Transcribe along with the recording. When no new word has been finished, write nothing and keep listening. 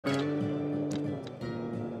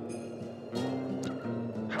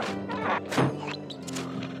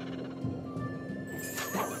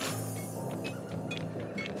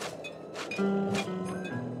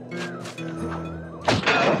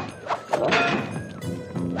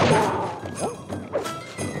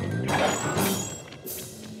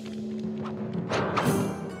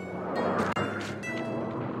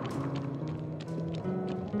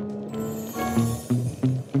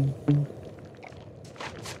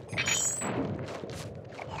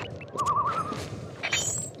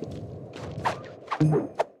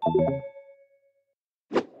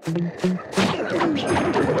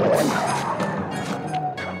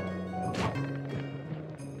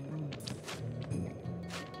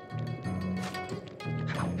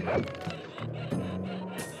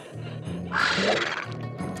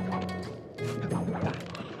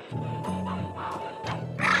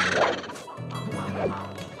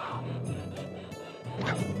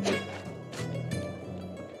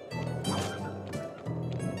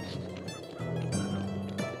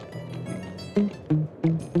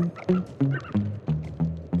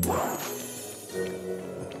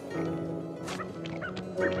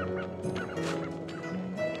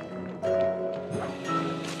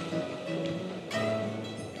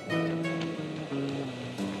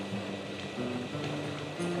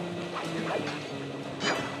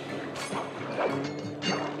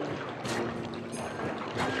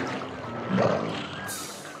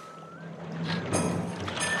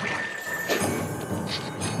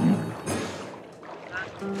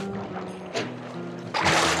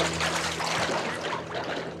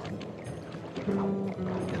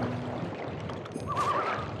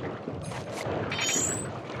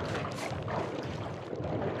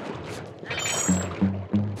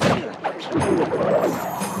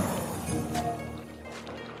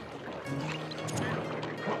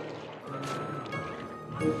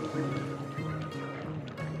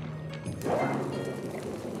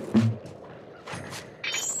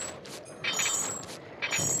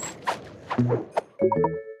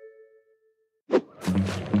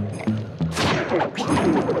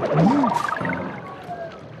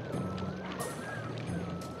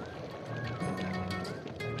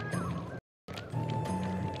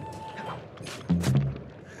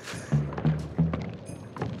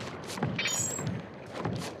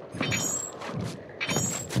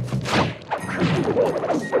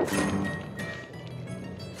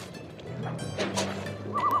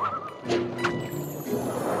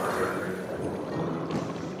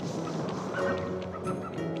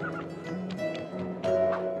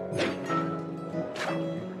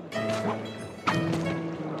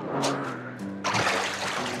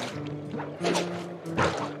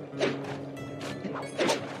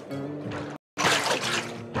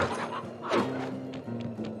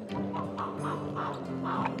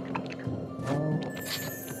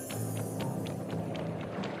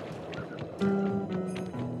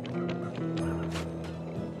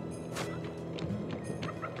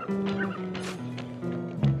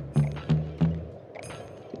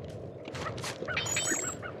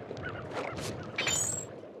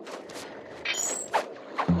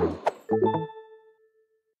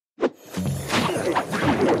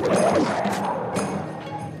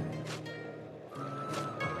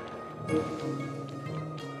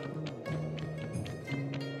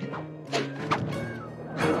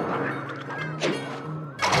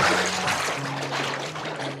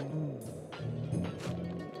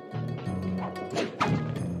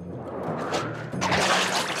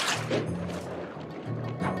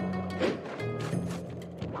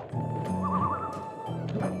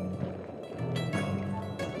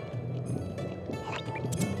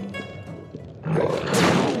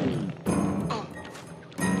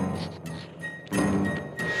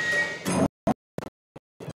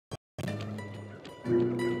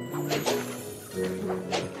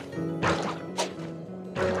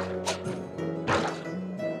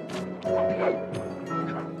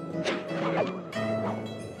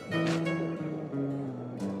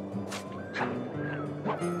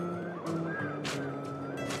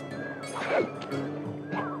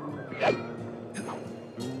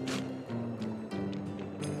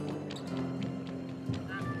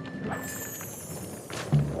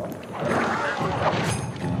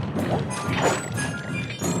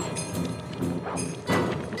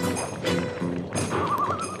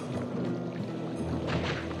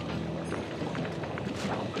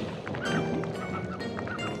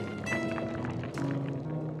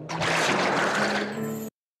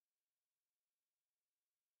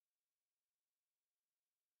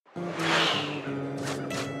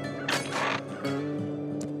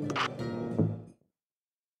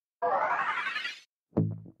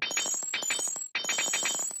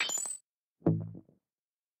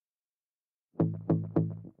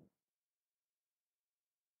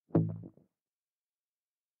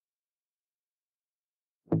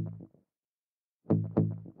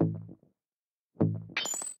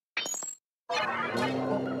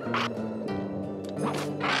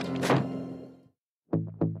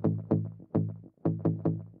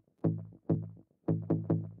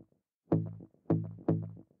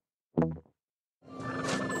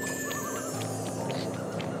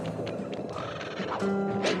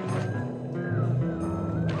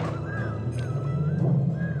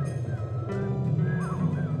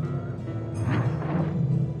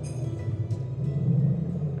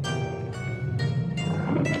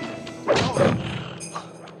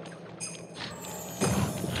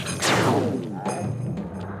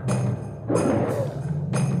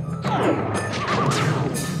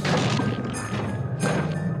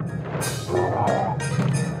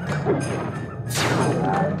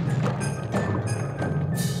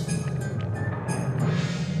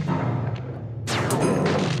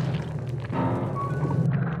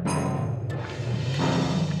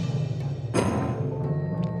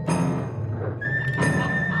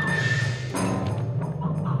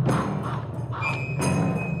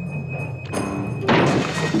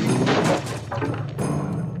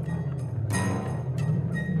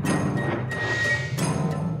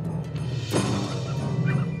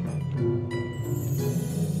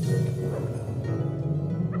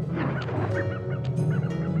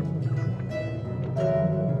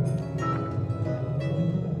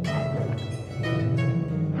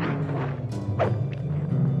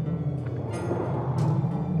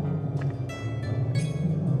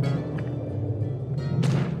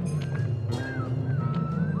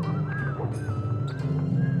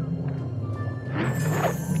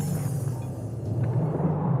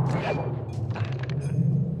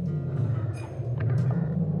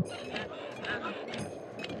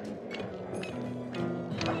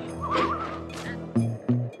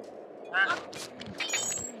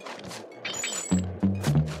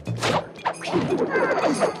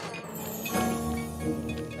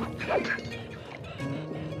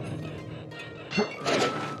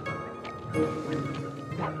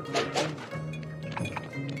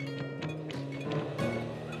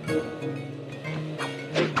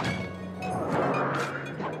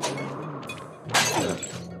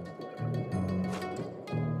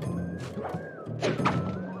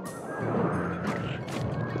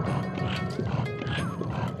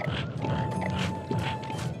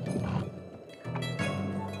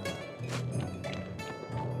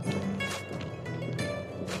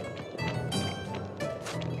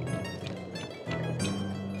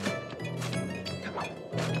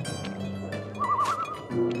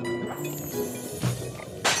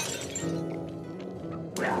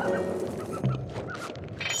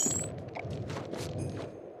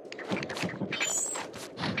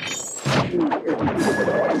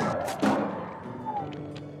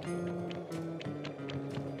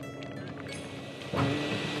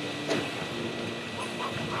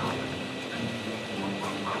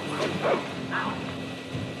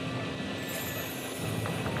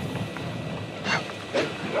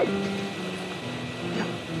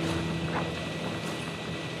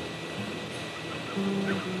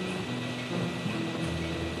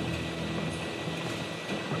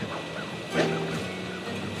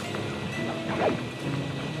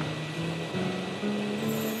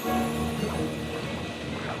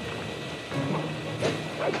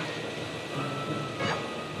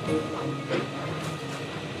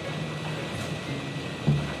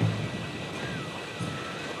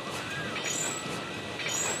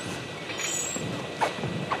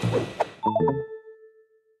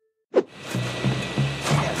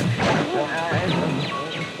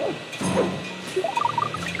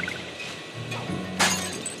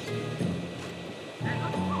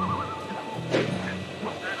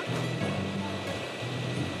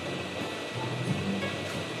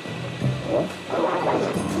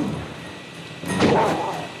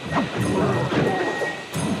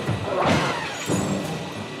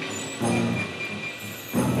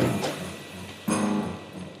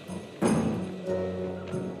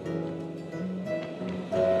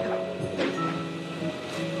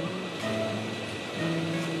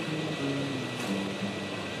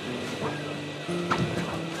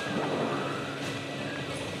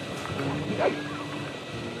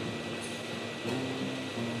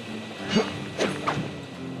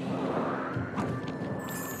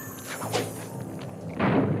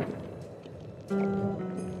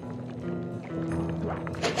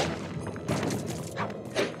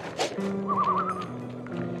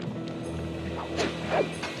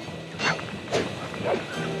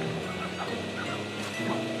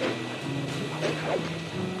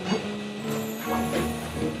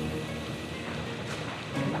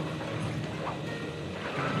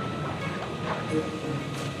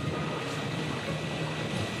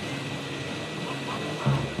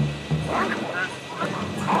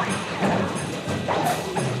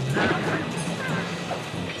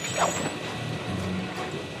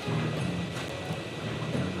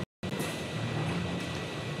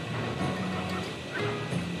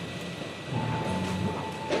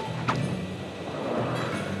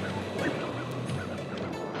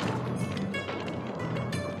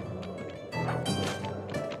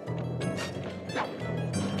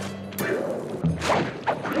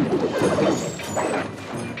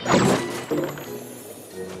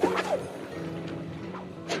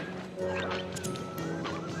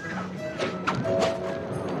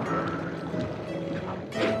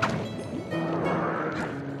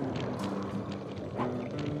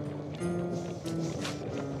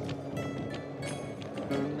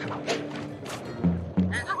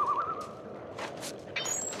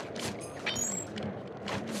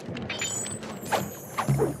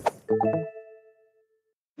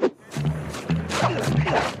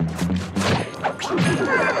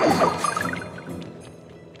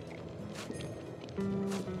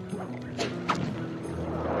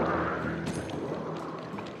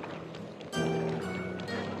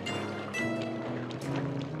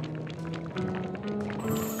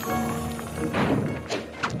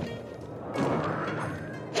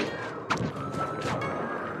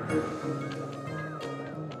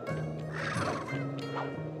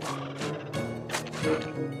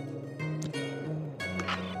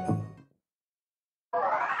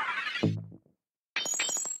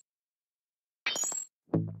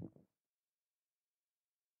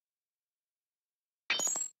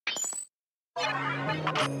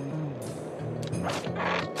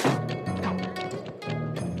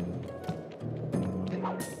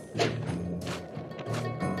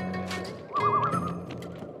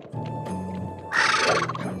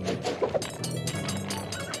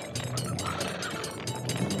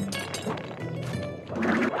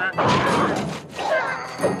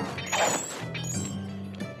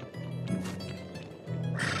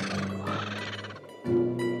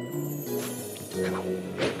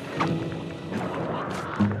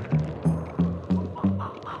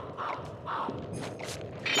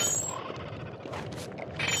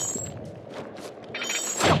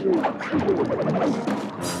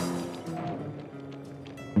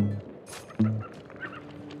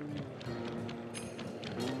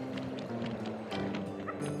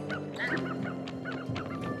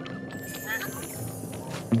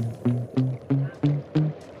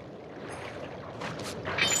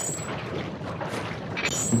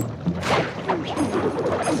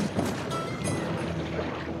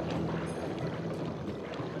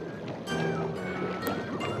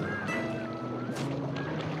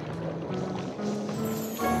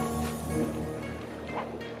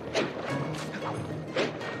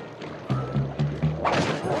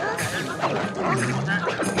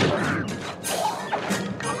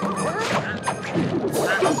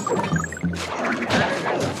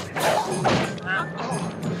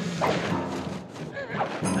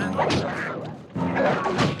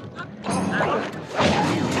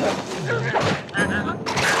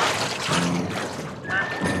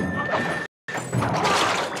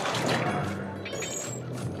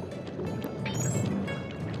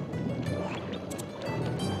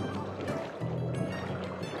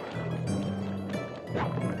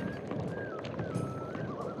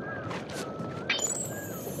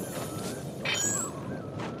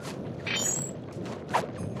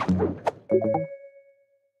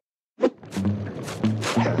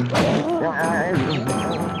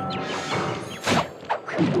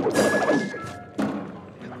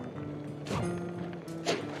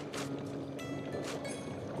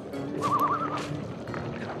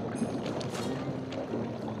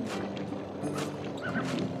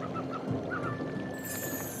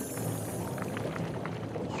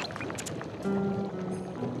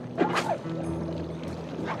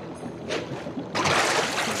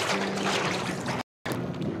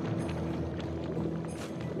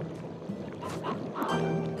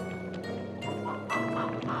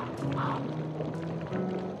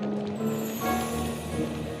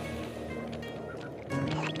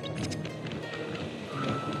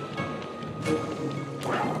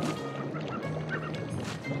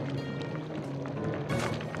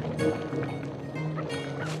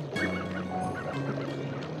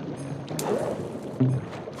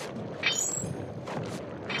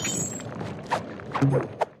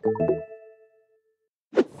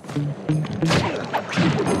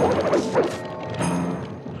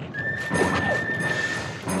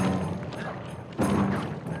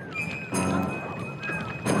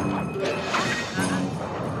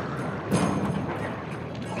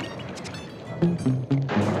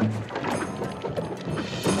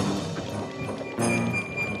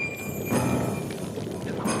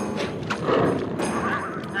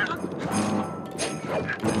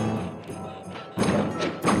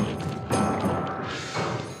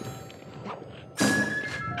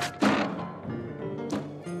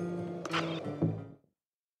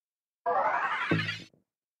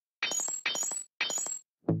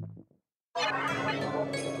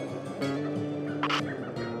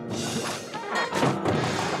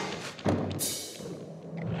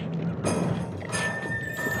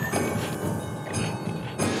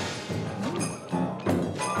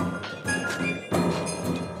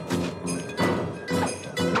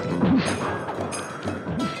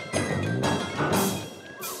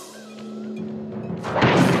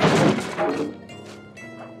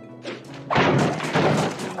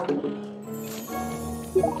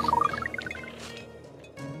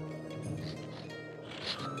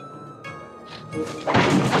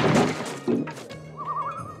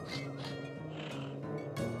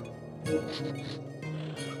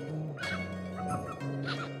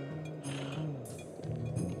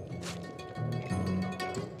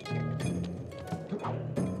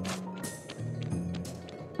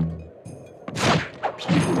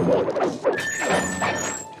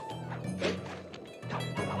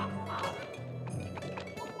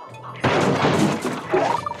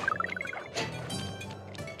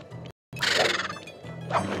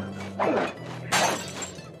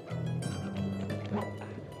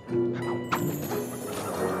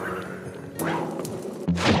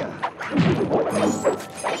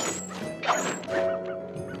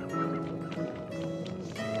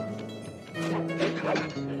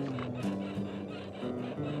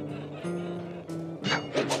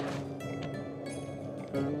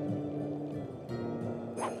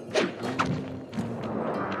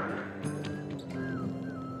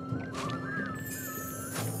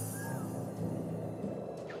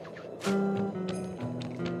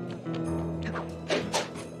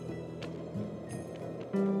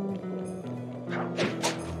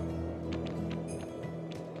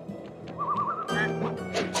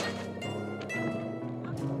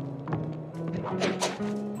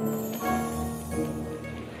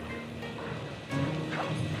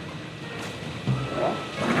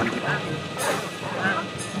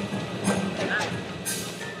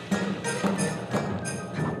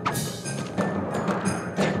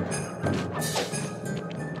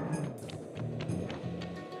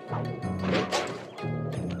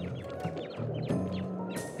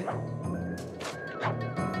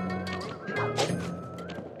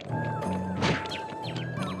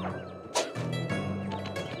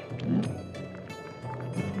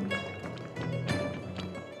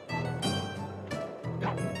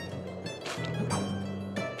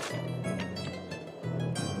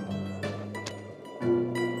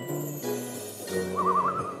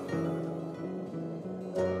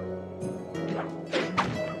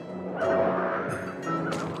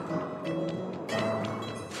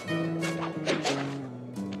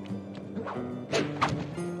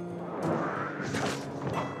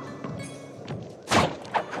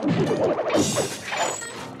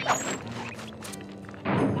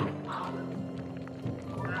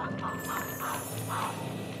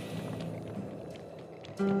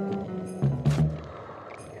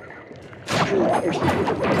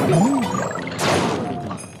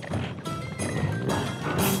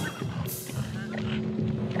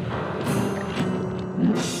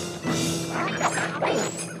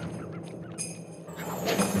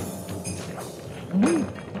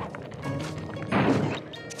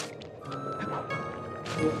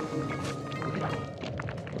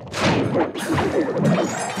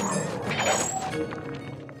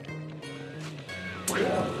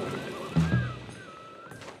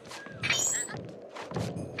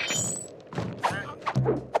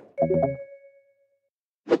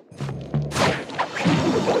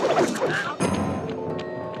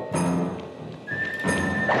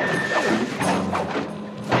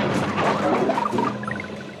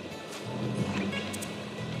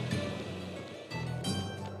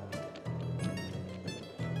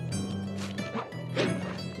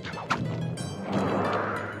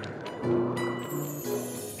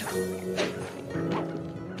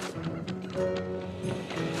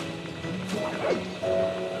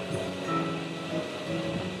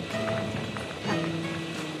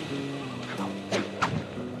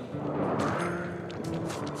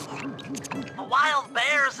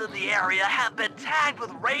In the area have been tagged with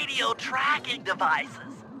radio tracking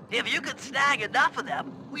devices. If you can snag enough of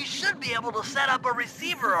them, we should be able to set up a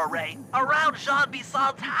receiver array around Jean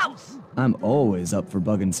Bisson's house. I'm always up for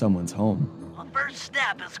bugging someone's home. The first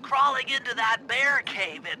step is crawling into that bear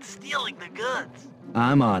cave and stealing the goods.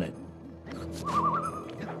 I'm on it.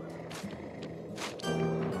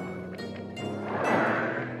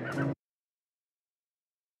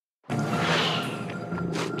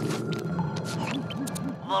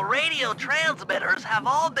 The radio transmitters have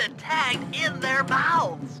all been tagged in their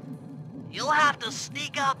mouths. You'll have to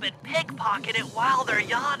sneak up and pickpocket it while they're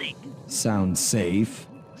yawning. Sounds safe.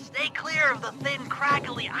 Stay clear of the thin,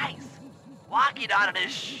 crackly ice. Walking on it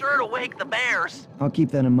is sure to wake the bears. I'll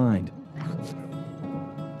keep that in mind.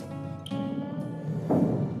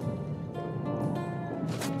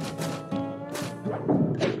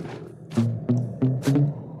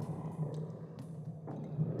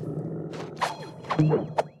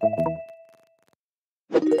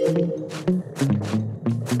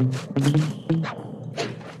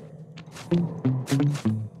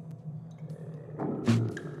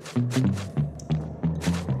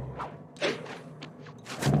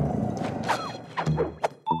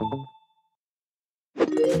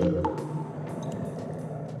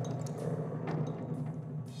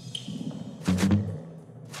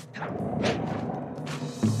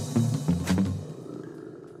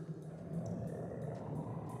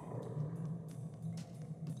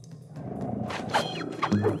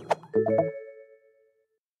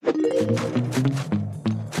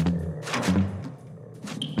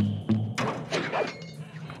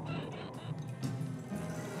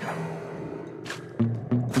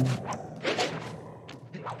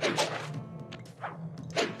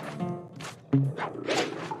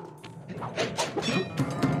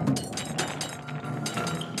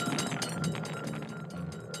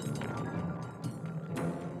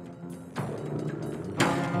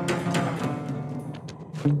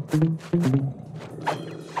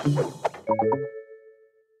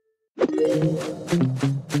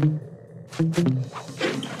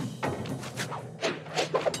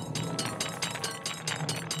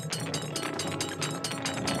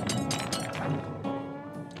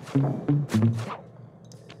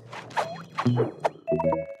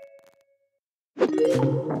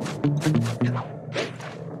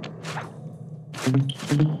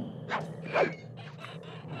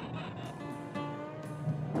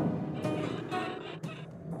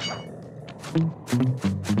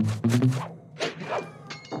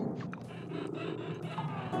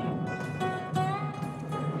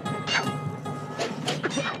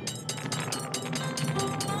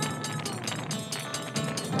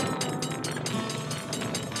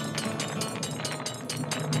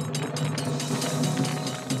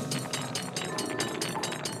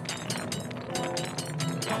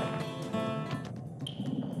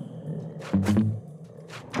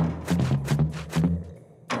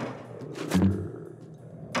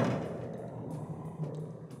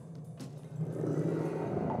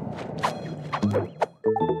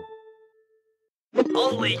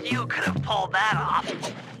 Only you could have pulled that off.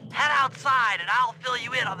 Head outside and I'll fill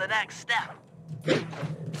you in on the next step.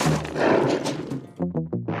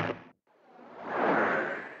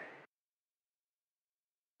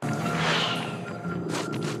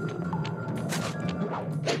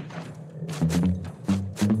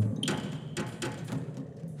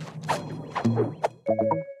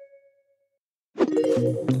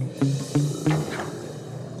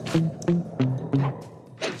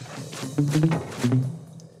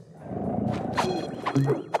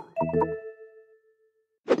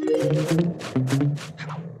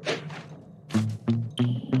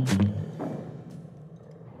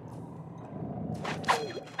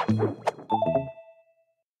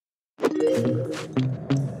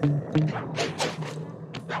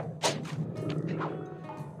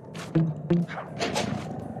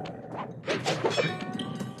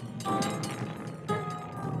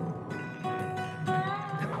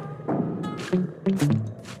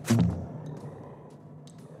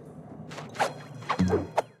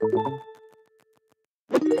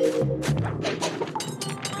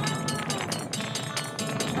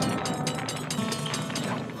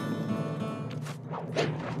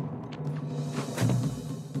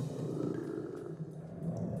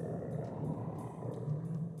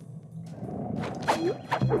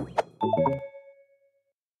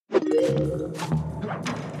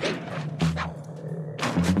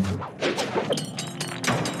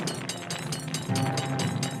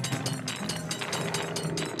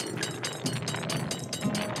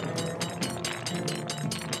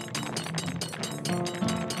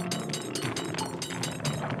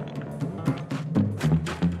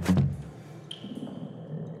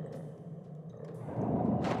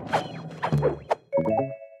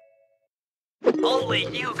 Only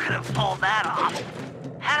you could have pulled that off.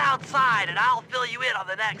 Head outside and I'll fill you in on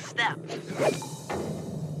the next step.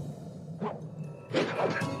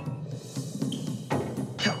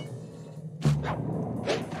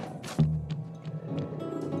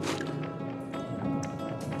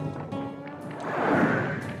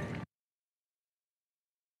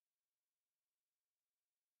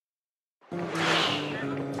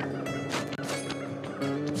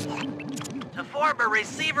 To form a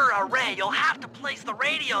receiver array, you'll have to place the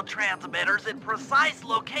radio transmitters in precise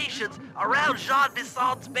locations around Jean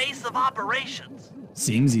Bisson's base of operations.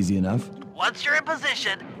 Seems easy enough. Once you're in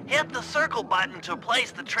position, hit the circle button to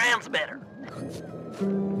place the transmitter.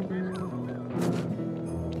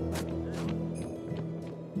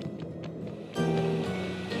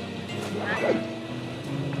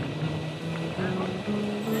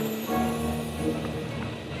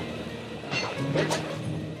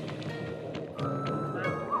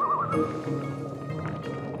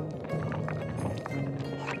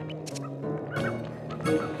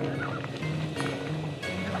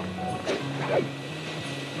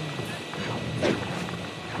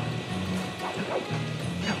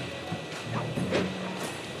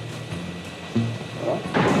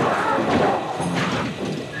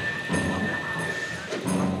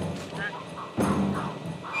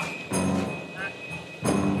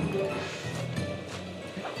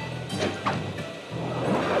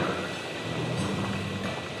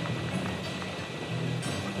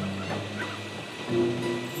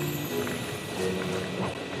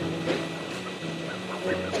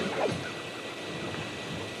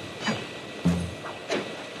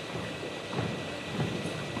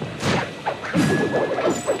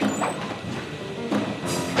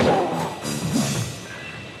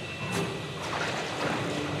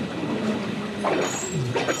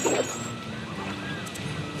 Perk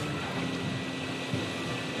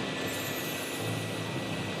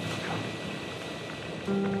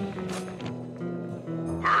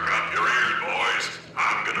up your ears, boys.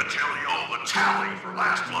 I'm gonna tell you all the tally for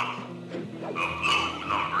last month. The blue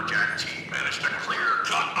lumberjack team managed to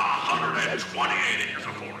clear-cut 128 acres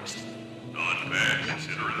of forest. Not bad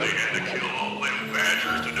considering they had to kill all them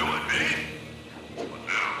badgers to do it, eh? But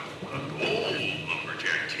now, the gold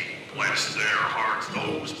lumberjack team, bless their hearts,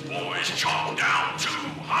 those boys chopped down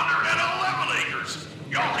 211 acres.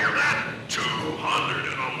 Y'all hear that?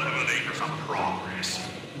 211 acres of progress.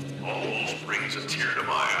 Almost brings a tear to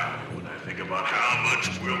my eye when I think about how much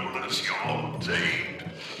wilderness y'all tamed.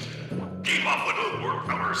 Keep up with the work,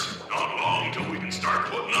 fellas. Not long till we can start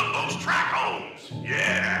putting up those track homes.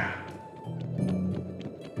 Yeah.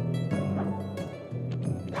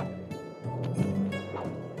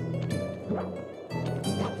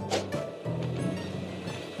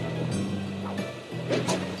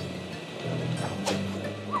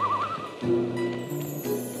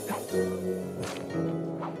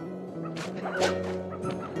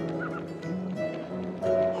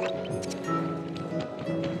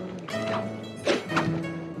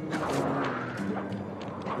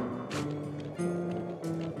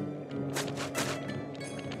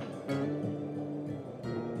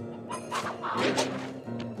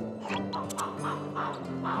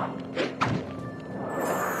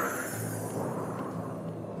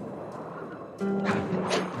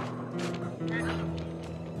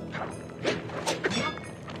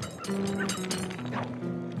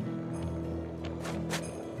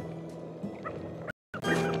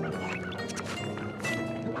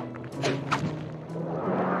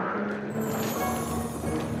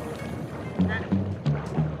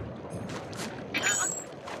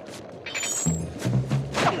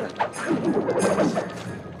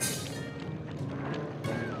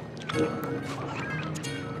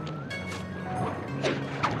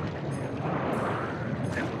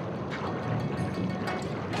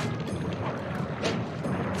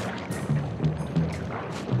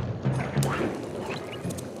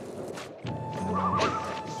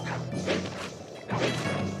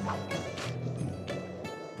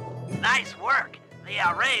 Nice work. The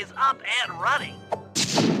array's up and running.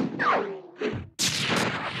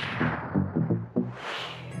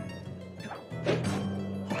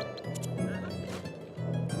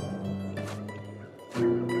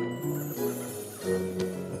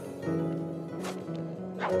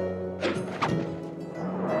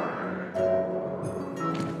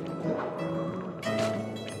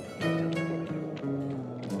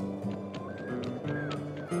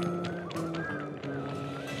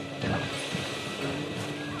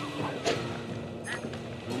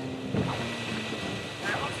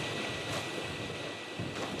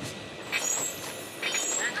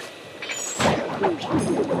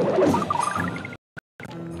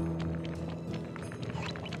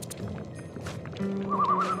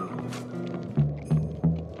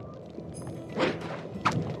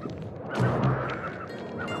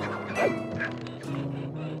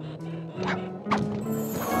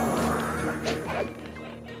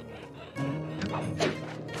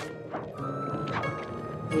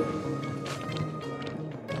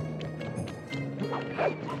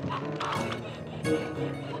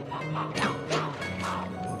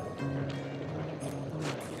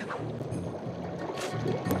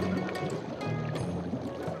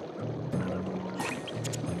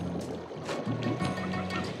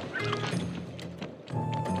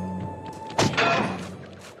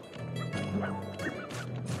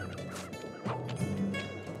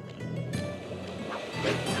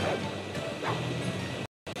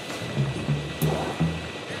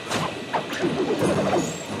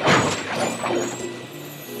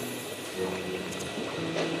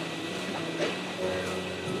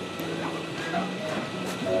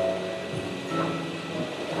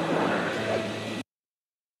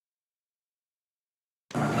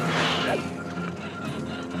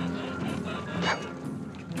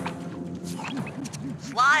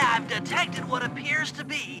 Sly, I've detected what appears to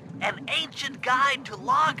be an ancient guide to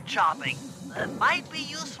log chopping that might be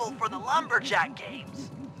useful for the lumberjack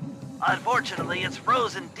games. Unfortunately, it's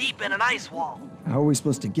frozen deep in an ice wall. How are we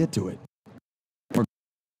supposed to get to it?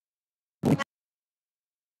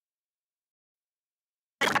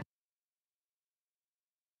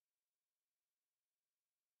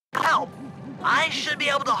 Help! I should be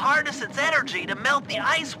able to harness its energy to melt the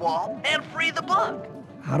ice wall and free the bug.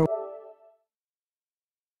 How do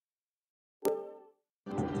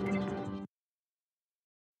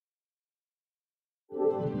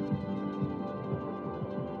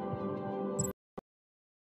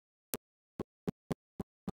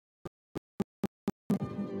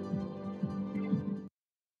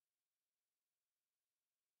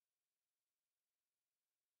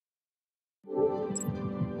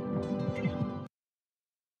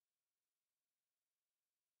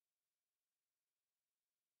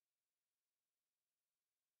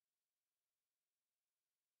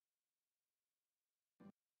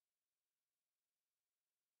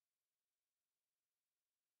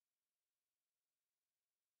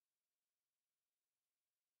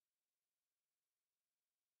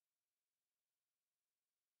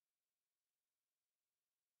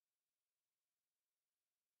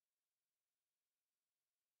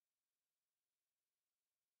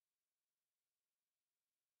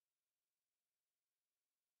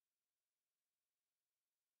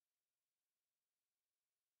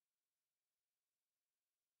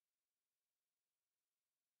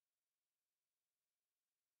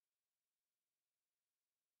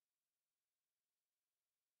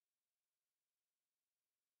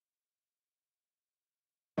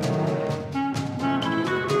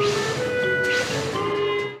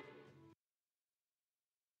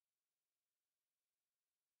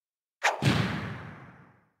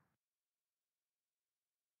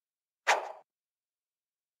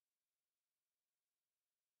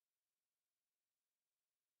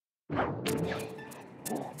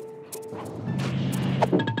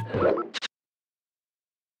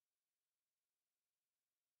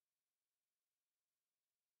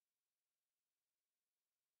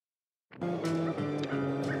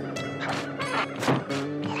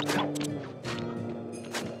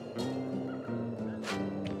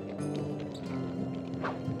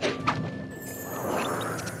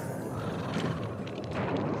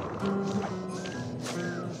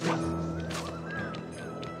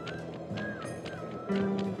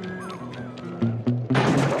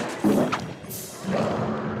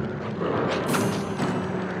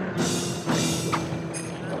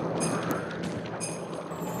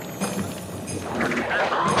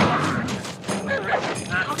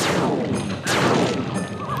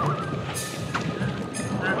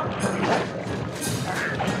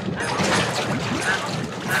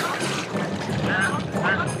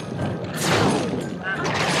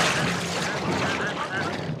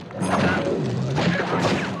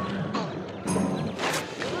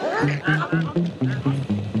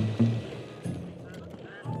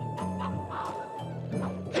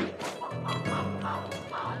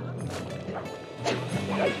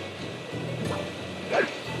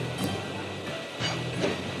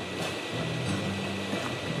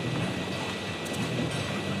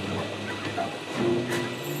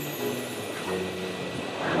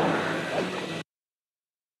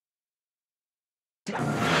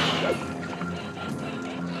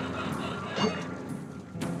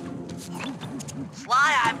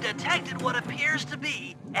Sly, I've detected what appears to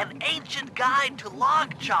be an ancient guide to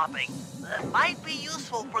log chopping that might be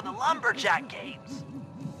useful for the lumberjack games.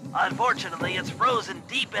 Unfortunately, it's frozen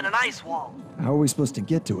deep in an ice wall. How are we supposed to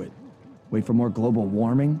get to it? Wait for more global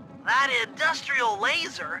warming? That industrial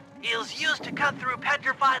laser is used to cut through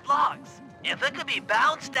petrified logs. If it could be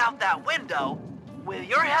bounced out that window, with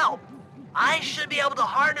your help, I should be able to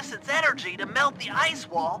harness its energy to melt the ice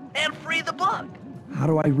wall and free the bug. How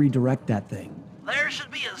do I redirect that thing? There should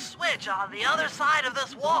be a switch on the other side of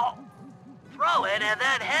this wall. Throw it and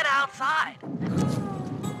then head outside.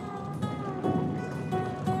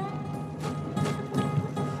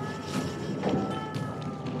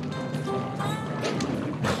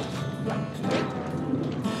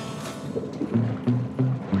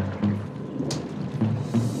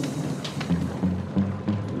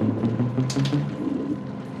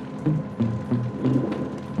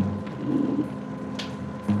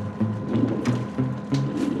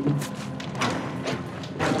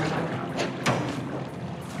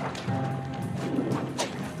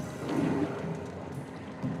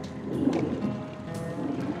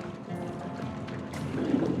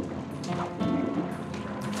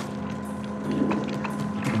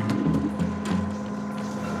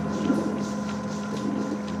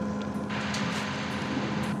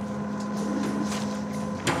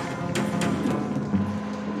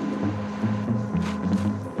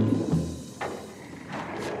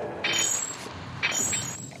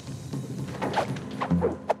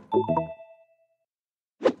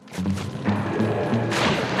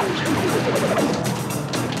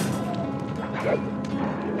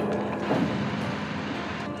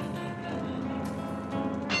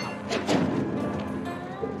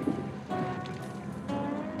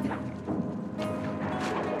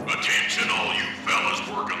 Attention all you fellas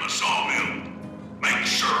working the sawmill. Make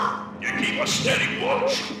sure you keep a steady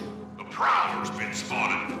watch. The prowler's been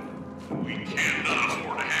spotted. We cannot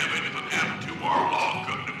afford to have anything happen to our log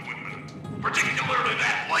cutting equipment. Particularly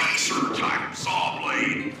that laser-type saw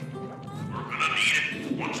blade. We're gonna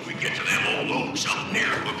need it once we get to them old oaks up near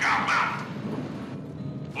Lookout Mountain.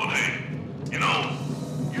 But hey, you know,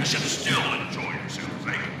 you should still enjoy yourselves,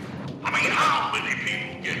 eh? I mean, how many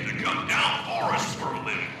people get to cut down forests for a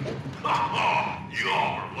living? You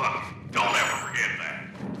all are lucky. Don't ever forget that.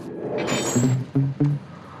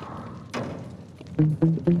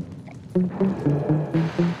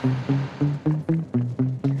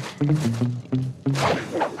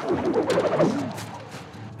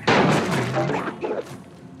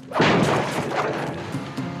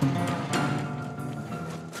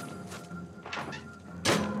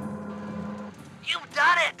 You've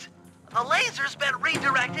done it! The laser's been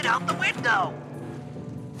redirected out the window.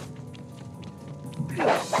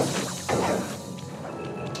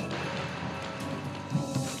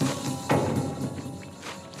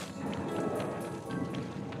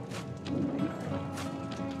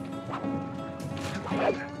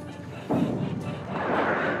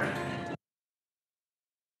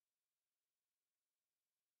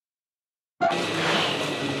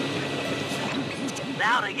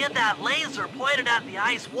 Now, to get that laser pointed at the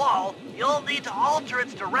ice wall, you'll need to alter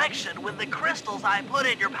its direction with the crystals I put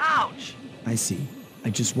in your pouch. I see. I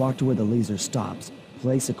just walk to where the laser stops,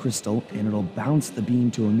 place a crystal, and it'll bounce the beam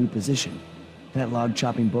to a new position. That log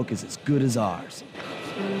chopping book is as good as ours.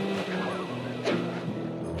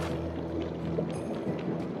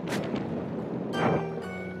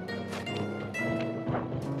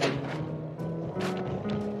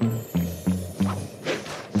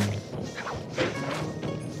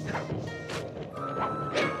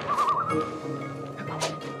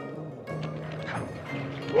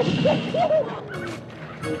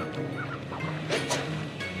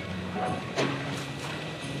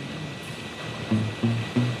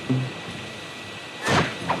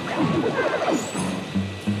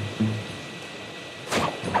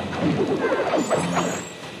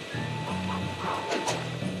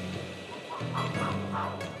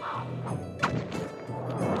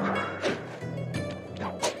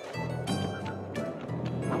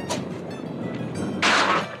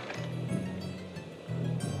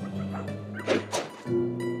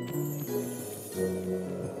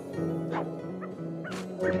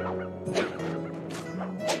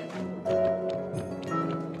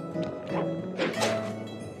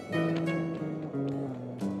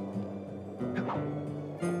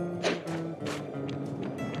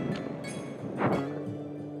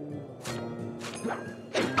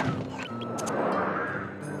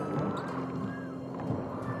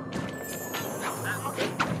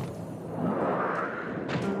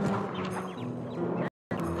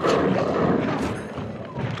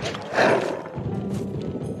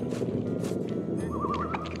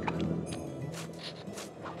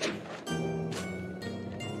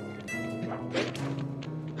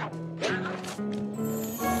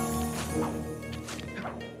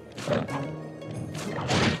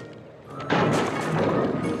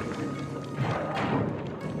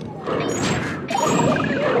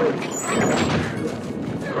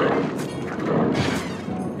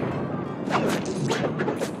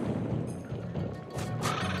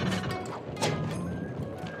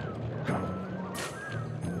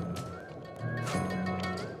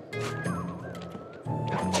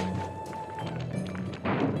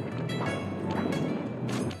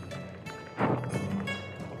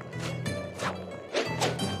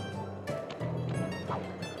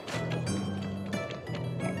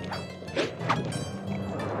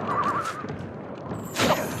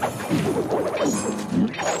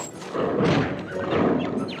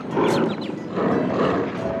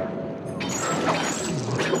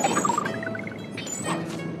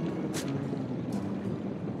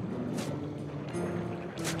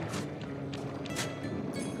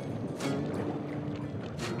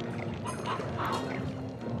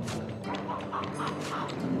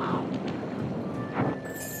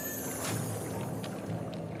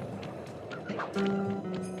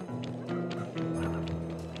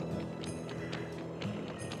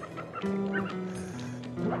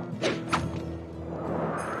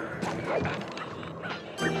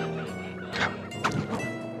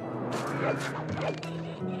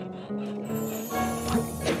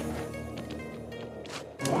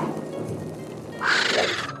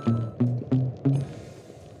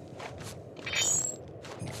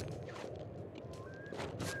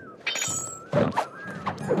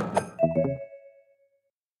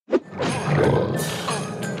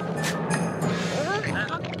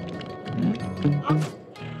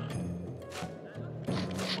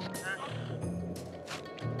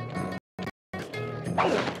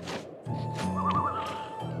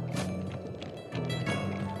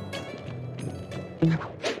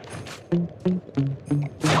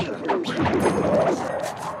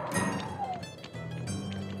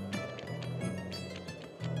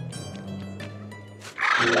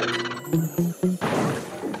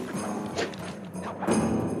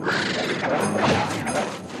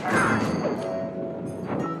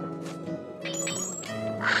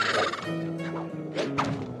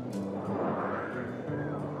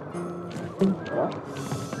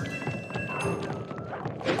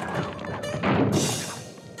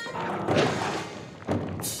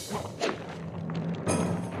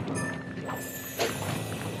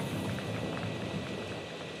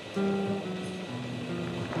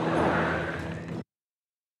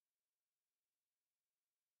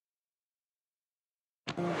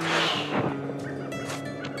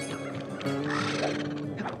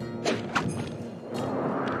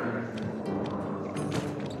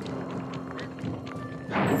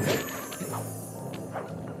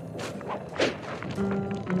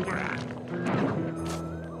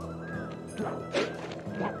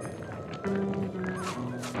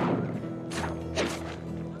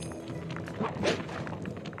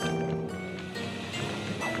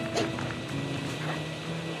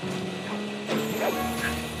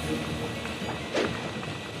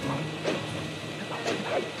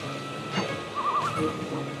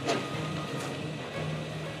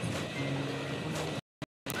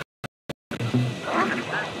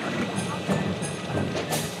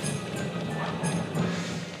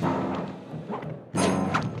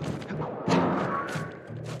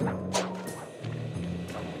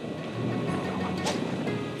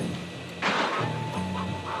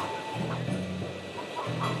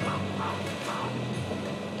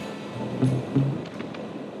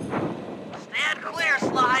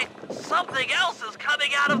 something else is coming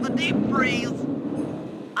out of the deep freeze.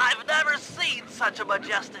 I've never seen such a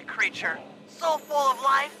majestic creature. So full of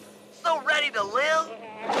life, so ready to live.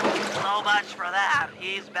 So much for that,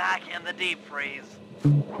 he's back in the deep freeze.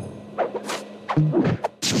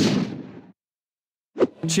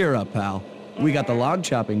 Cheer up, pal. We got the log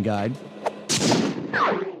chopping guide.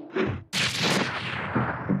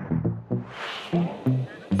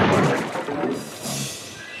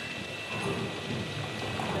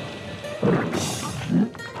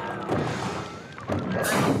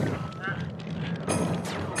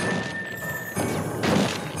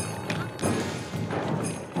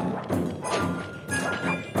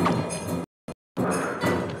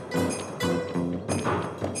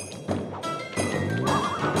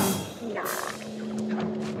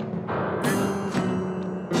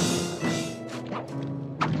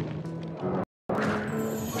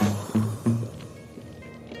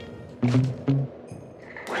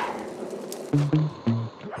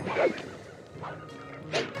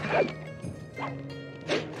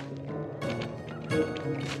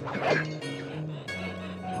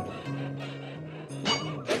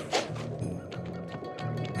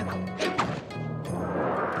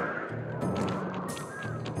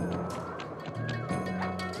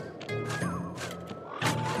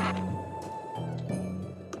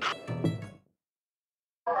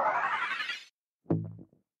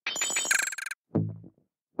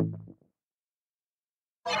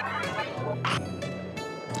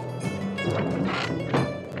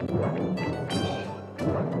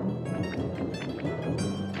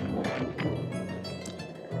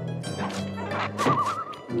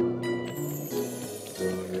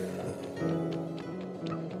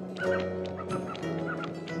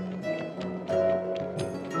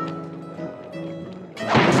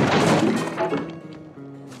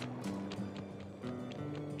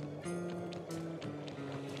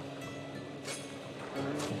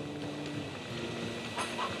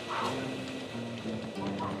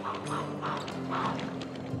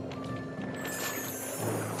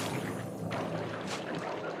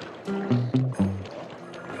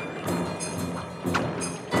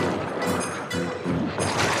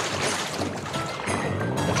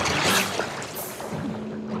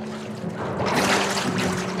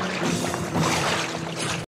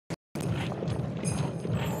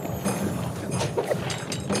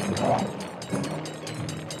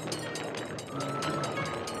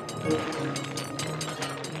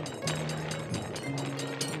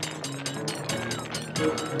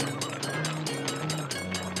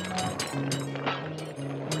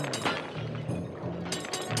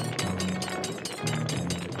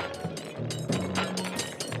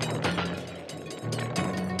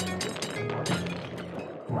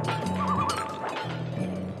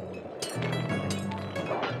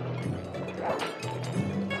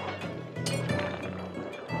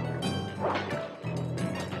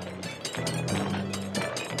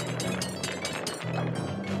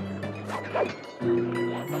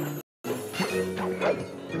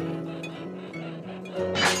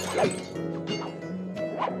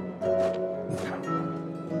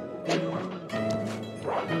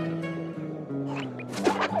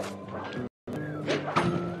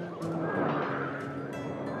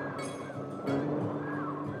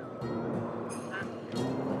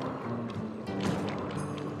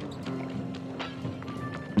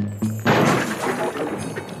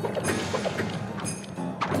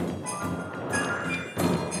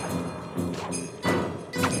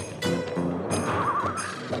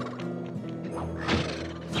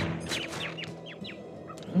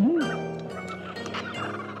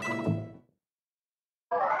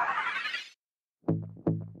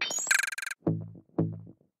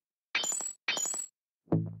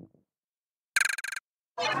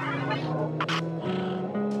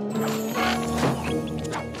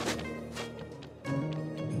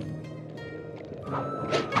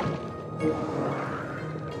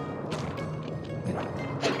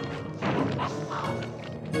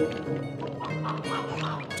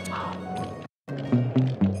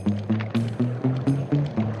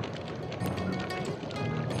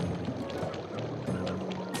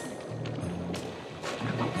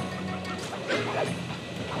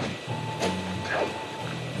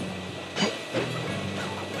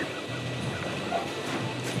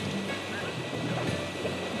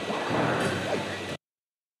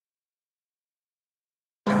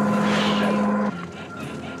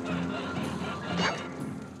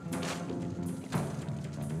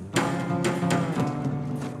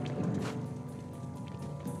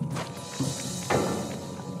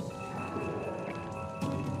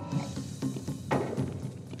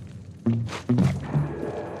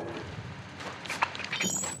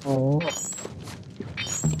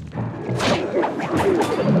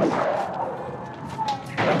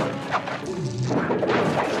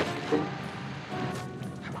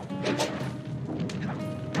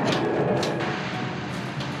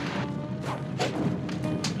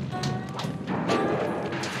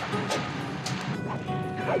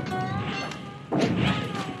 If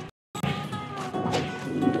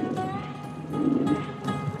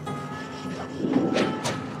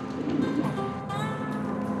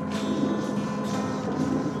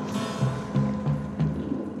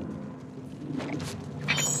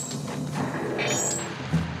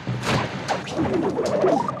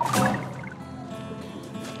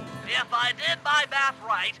I did my math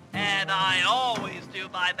right, and I always do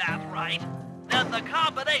my math right, then the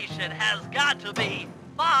combination has got to be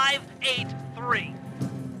 583.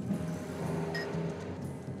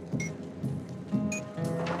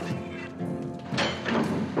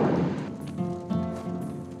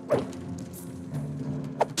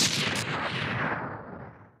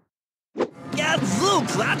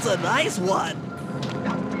 Gadzooks, that's a nice one.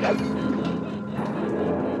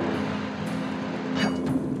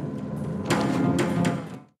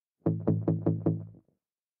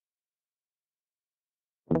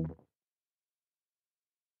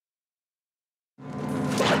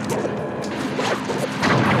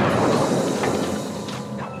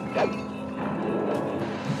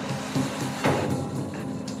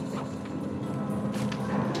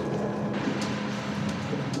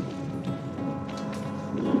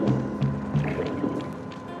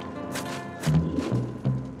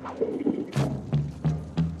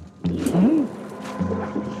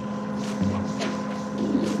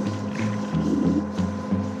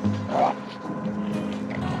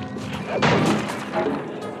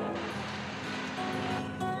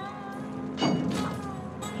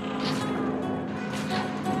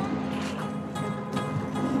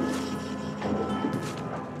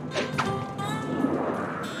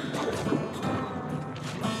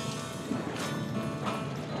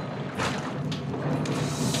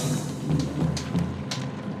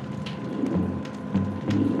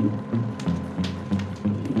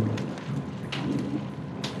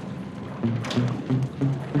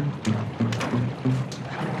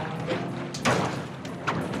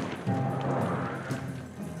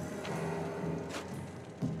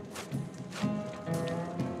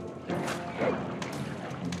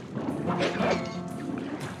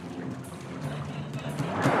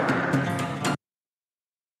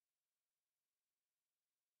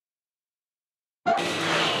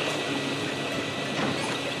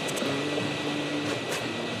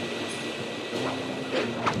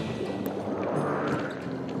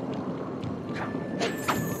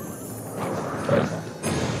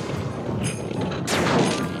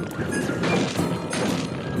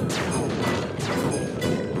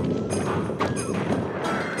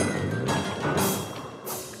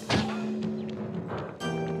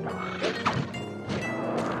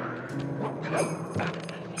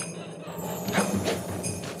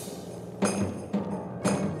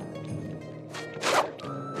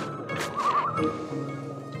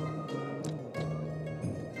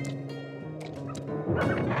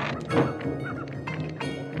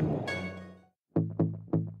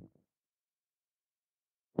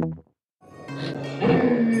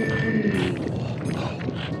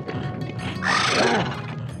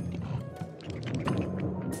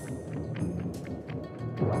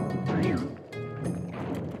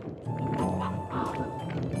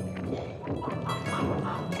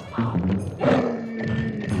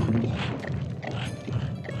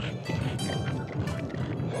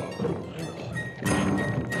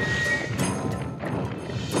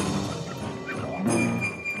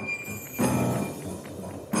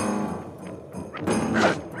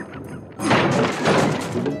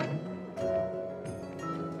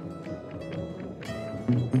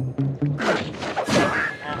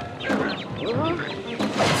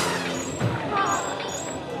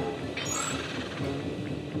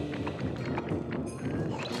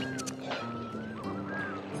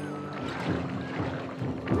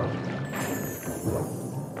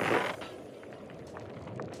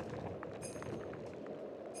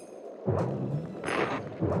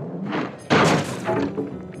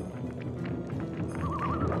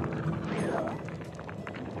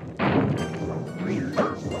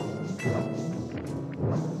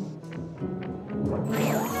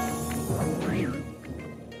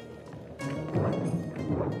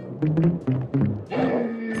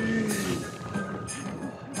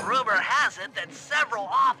 Rumor has it that several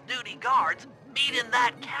off-duty guards meet in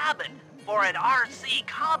that cabin for an RC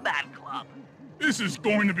combat club. This is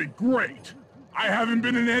going to be great. I haven't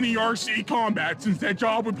been in any RC combat since that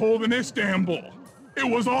job with Pull in Istanbul. It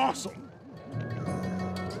was awesome.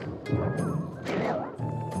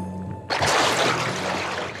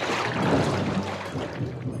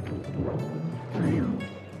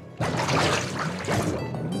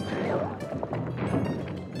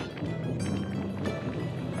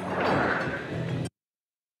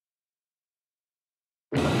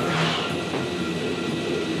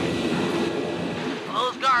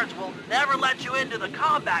 let you into the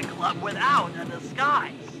combat club without a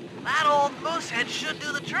disguise. That old moosehead should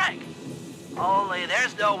do the trick. Only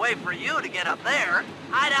there's no way for you to get up there.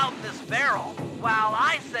 Hide out in this barrel, while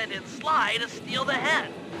I send in Sly to steal the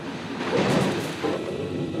head.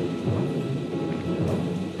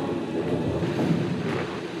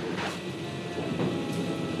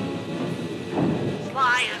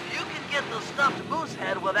 Sly, if you can get the stuffed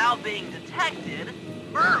moosehead without being detected,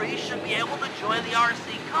 Murray should be able to join the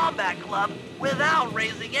RC Combat Club without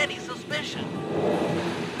raising any suspicion.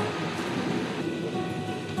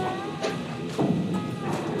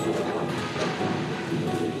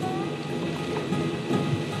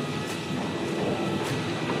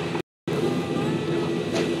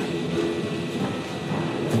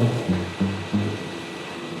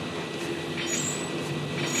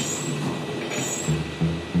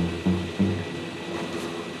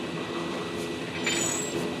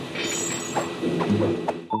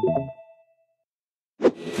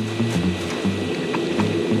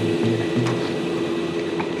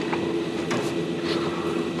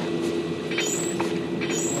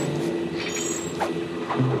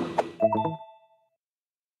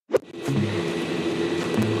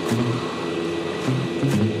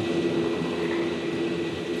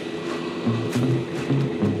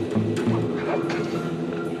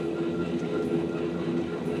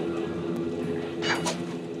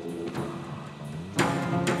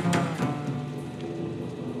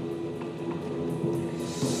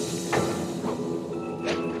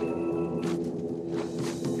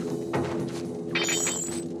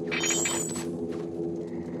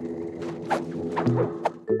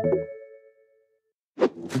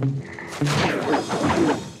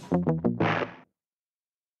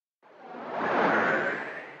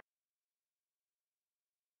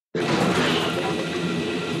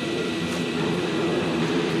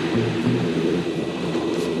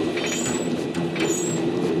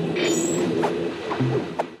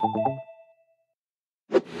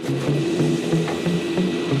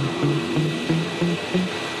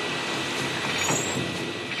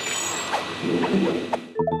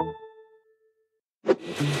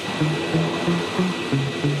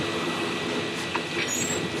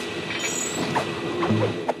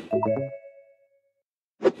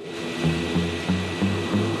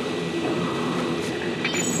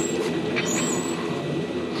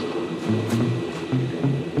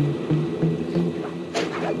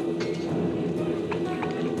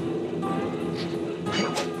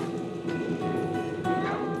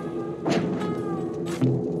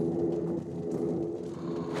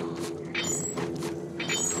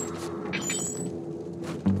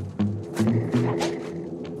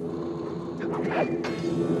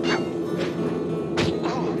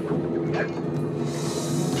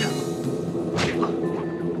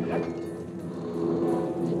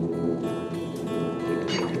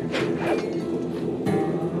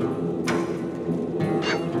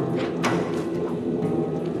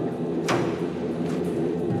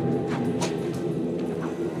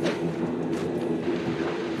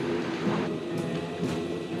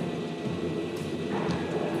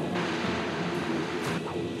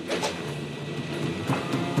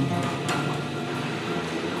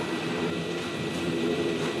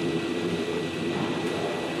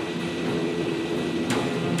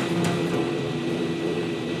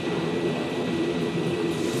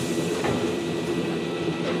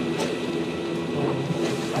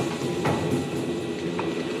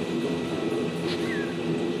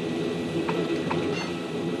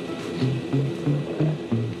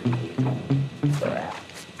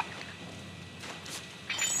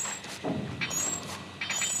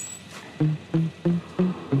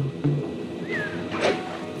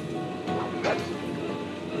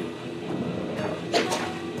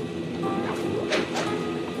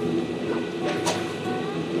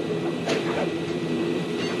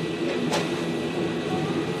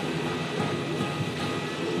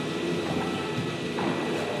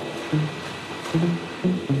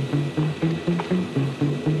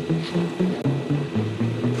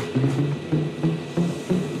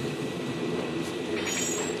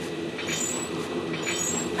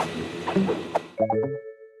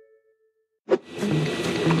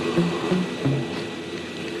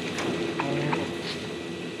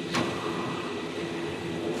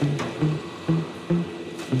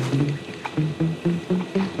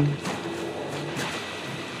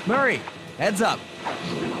 Murray, heads up.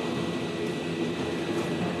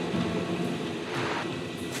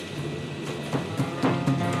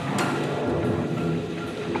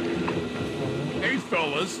 Hey,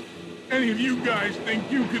 fellas. Any of you guys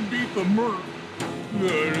think you can beat the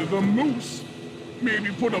the moose? Maybe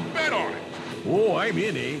put a bet on it. Oh, I'm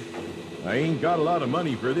in, eh? I ain't got a lot of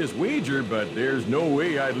money for this wager, but there's no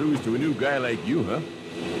way I'd lose to a new guy like you, huh?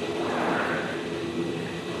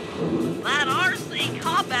 That RC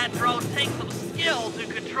combat drone takes some skill to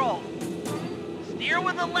control. Steer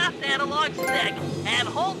with the left analog stick and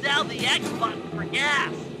hold down the X button for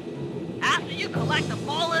gas. After you collect the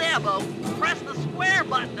fallen ammo, press the square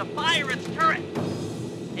button to fire its turret.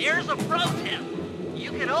 Here's a pro tip.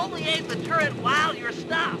 You can only aim the turret while you're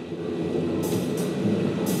stopped.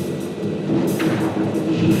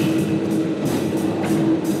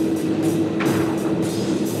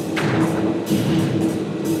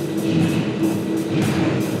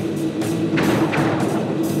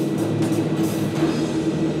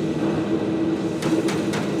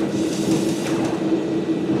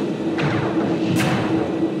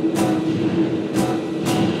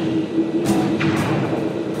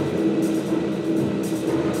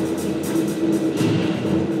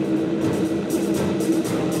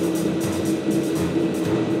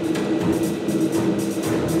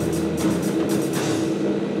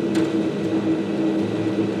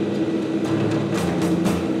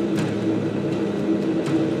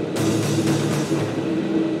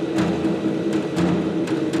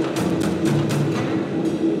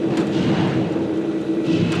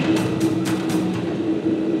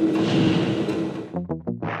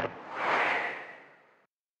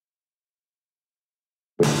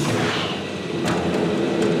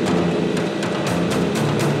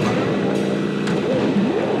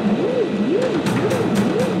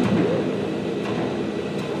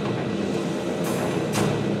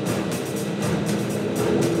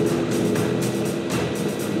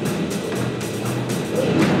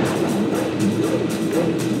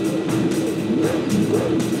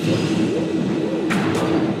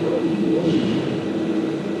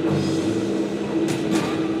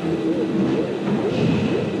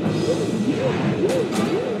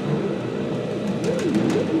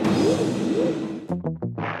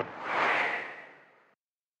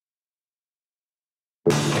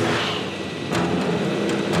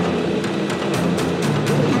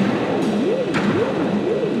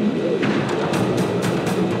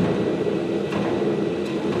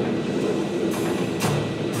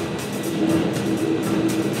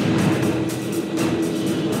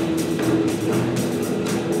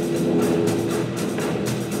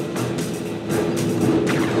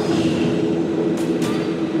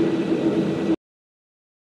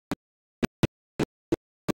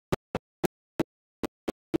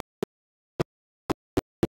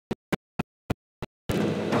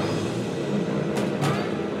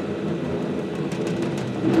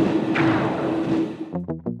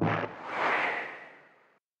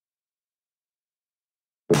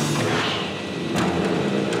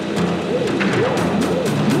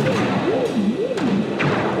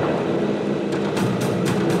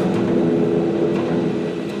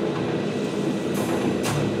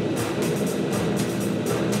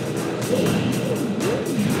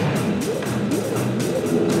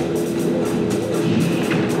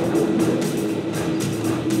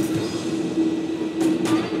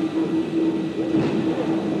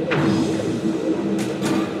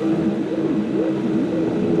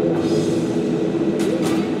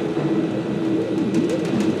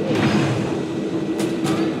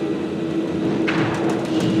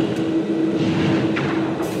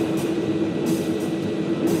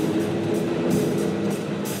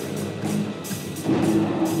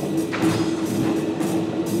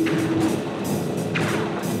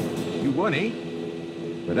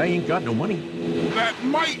 But I ain't got no money. That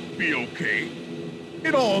might be okay.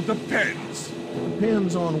 It all depends.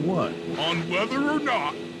 Depends on what? On whether or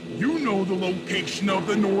not you know the location of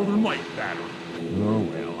the Northern Light Battery. Oh,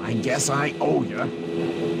 well, I guess I owe ya.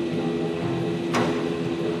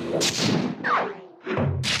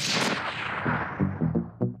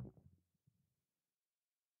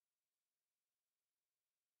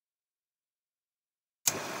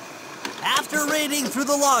 After reading through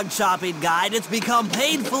the log chopping guide, it's become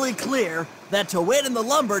painfully clear that to win in the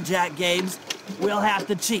lumberjack games, we'll have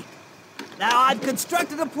to cheat. Now, I've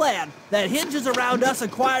constructed a plan that hinges around us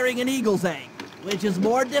acquiring an eagle's egg, which is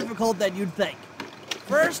more difficult than you'd think.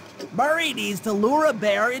 First, Murray needs to lure a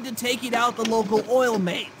bear into taking out the local oil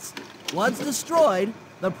mains. Once destroyed,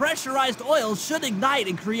 the pressurized oil should ignite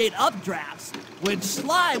and create updrafts, which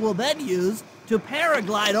Sly will then use to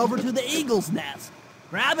paraglide over to the eagle's nest,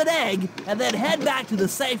 grab an egg, and then head back to the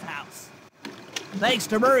safe house. Thanks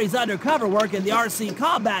to Murray's undercover work in the RC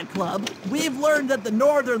Combat Club, we've learned that the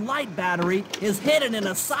Northern Light Battery is hidden in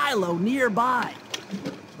a silo nearby.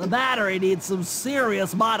 The battery needs some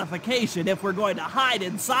serious modification if we're going to hide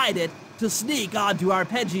inside it to sneak onto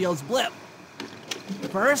Arpeggio's blimp.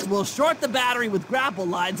 First, we'll short the battery with grapple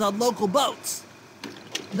lines on local boats.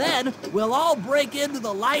 Then, we'll all break into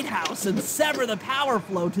the lighthouse and sever the power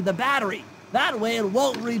flow to the battery. That way it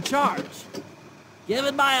won't recharge.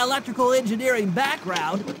 Given my electrical engineering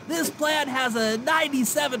background, this plan has a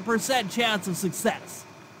 97% chance of success.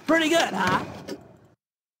 Pretty good, huh?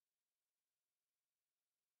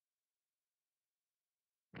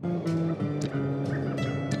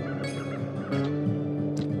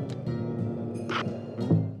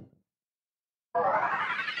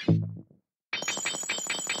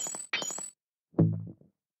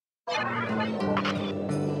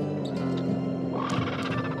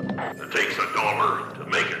 It takes $1 to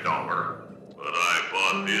make $1, but I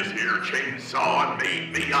bought this here chainsaw and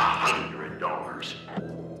made me $100.